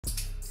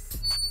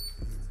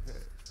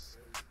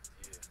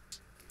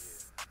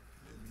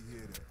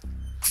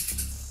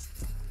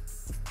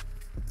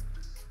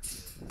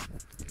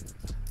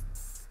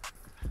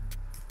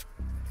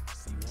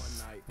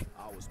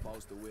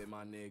with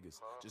my niggas.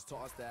 Just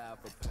tossed the half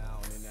a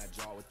pound in that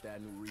jar with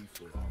that new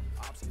reefer.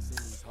 Ops can see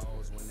these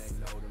hoes when they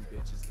know them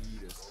bitches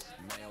eat us.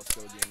 Male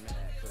still get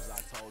mad cause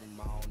I told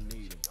them I don't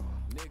need them.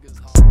 Niggas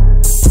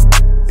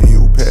Hey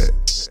yo, Pat.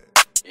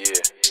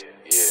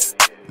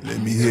 Yeah.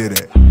 Let me hear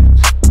that.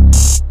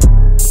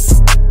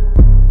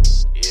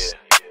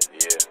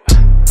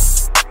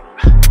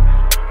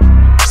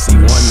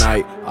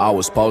 I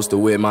was posted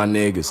with my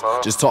niggas.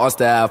 Just tossed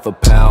the half a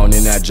pound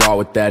in that jar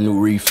with that new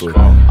reefer.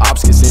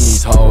 Ops can send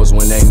these hoes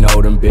when they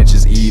know them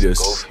bitches eat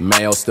us.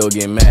 Male still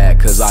get mad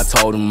cause I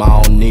told them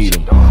I don't need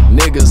them.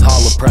 Niggas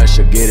holler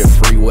pressure, get it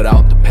free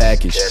without the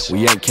package.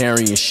 We ain't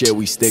carrying shit,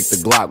 we stick the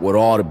Glock with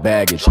all the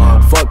baggage.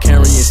 Fuck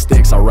carrying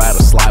sticks, I'd rather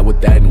slide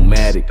with that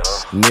pneumatic.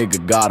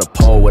 Nigga got a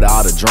pole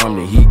without a drum,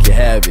 then he can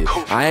have it.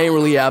 I ain't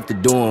really after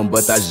doing,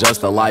 but that's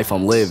just the life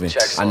I'm living.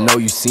 I know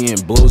you seeing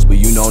blues, but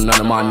you know none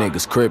of my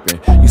niggas crippin'.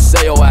 You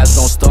say your ass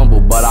don't stumble,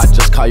 but I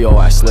just call your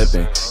ass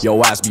slipping.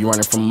 Your ass be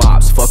running from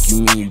mops, fuck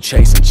you mean you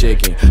chasing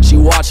chicken. She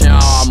watching how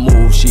I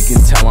move, she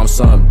can tell I'm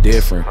something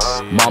different.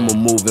 Mama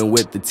moving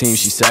with the team,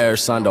 she say her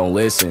son don't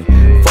listen.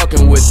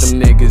 Fucking with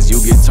them niggas, you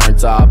get turned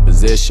to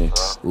opposition.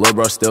 Lil'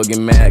 bro still get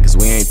mad cause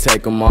we ain't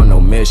take him on no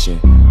mission.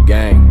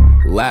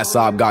 Gang, last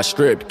op got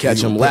stripped,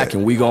 catch him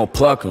lacking, we gon'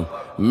 pluck him.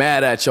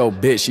 Mad at your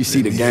bitch, she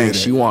see the gang,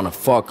 she wanna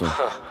fuck him.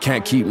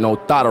 Can't keep no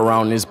thought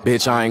around this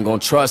bitch, I ain't gon'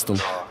 trust him.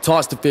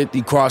 Toss the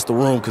 50 cross the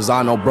room, cause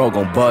I know bro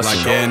gon' bust him.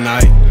 Like at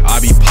night, I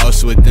be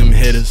posted with them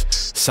hitters.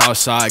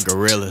 Southside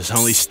gorillas,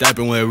 only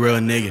stepping with real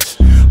niggas.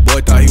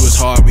 Boy thought he was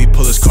hard, we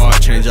pull his car,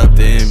 change up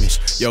the image.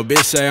 Yo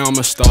bitch say I'm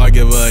a star,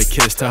 give her a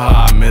kiss, tell her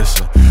I miss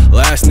her.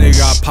 Last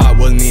nigga I popped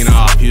wasn't even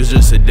off, he was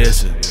just a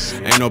disser.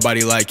 Ain't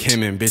nobody like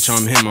him, and bitch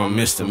I'm him, I'm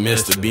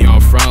Mr. Be on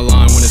front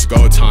line when it's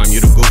go time, you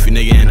the goofy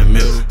nigga in the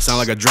middle. Sound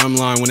like a drum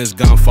line when it's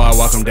gunfire,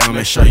 walk him down,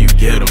 make sure you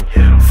get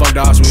him. Fuck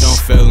the odds, we don't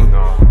feel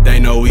him, they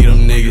know we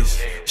them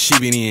niggas. She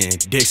been in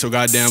dick so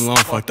goddamn long,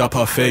 fucked up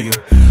her figure.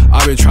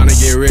 I been tryna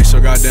get rich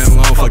so goddamn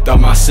long, fucked up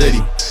my city.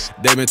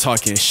 They been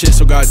talking shit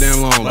so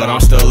goddamn long, but I'm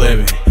still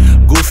living.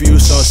 Goofy, you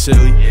so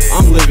silly,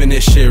 I'm living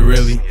this shit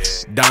really.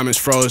 Diamonds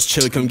froze,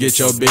 chill, come get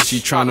your bitch, he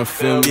tryna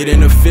film. Get in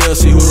the field,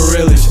 see who the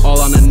realest. All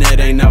on the net,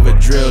 ain't never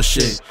drill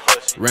shit.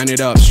 Ran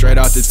it up, straight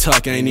out the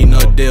tuck, ain't need no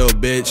deal,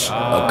 bitch.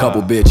 A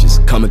couple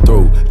bitches coming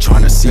through,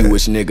 tryna see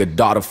which nigga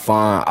daughter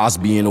fine. Us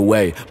be in the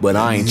way, but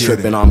I ain't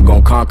tripping, I'm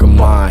gon' conquer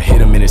mine.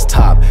 Hit him in his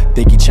top,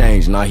 think he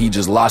changed, nah he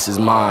just lost his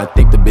mind.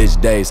 Think the bitch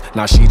days,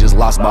 nah she just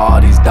lost by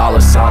all these dollar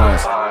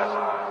signs.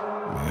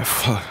 Man,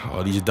 fuck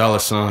all these dollar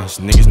signs,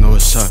 niggas know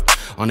what's up.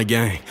 On the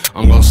gang,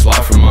 I'm gon'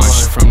 slide for mine.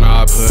 Shit from the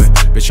op hood,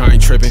 bitch I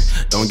ain't trippin',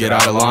 don't get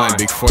out of line.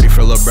 Big 40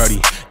 for Lil'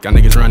 Brody, got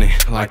niggas running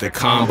like the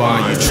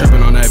combine. You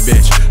trippin' on that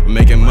bitch, I'm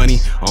making money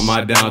on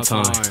my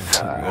downtime.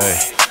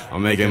 Hey,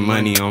 I'm making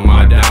money on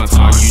my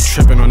downtime. You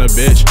trippin' on a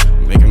bitch,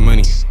 I'm making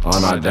money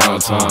on our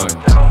downtime.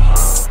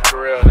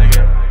 For real,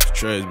 nigga.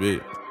 Trezz,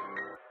 bitch.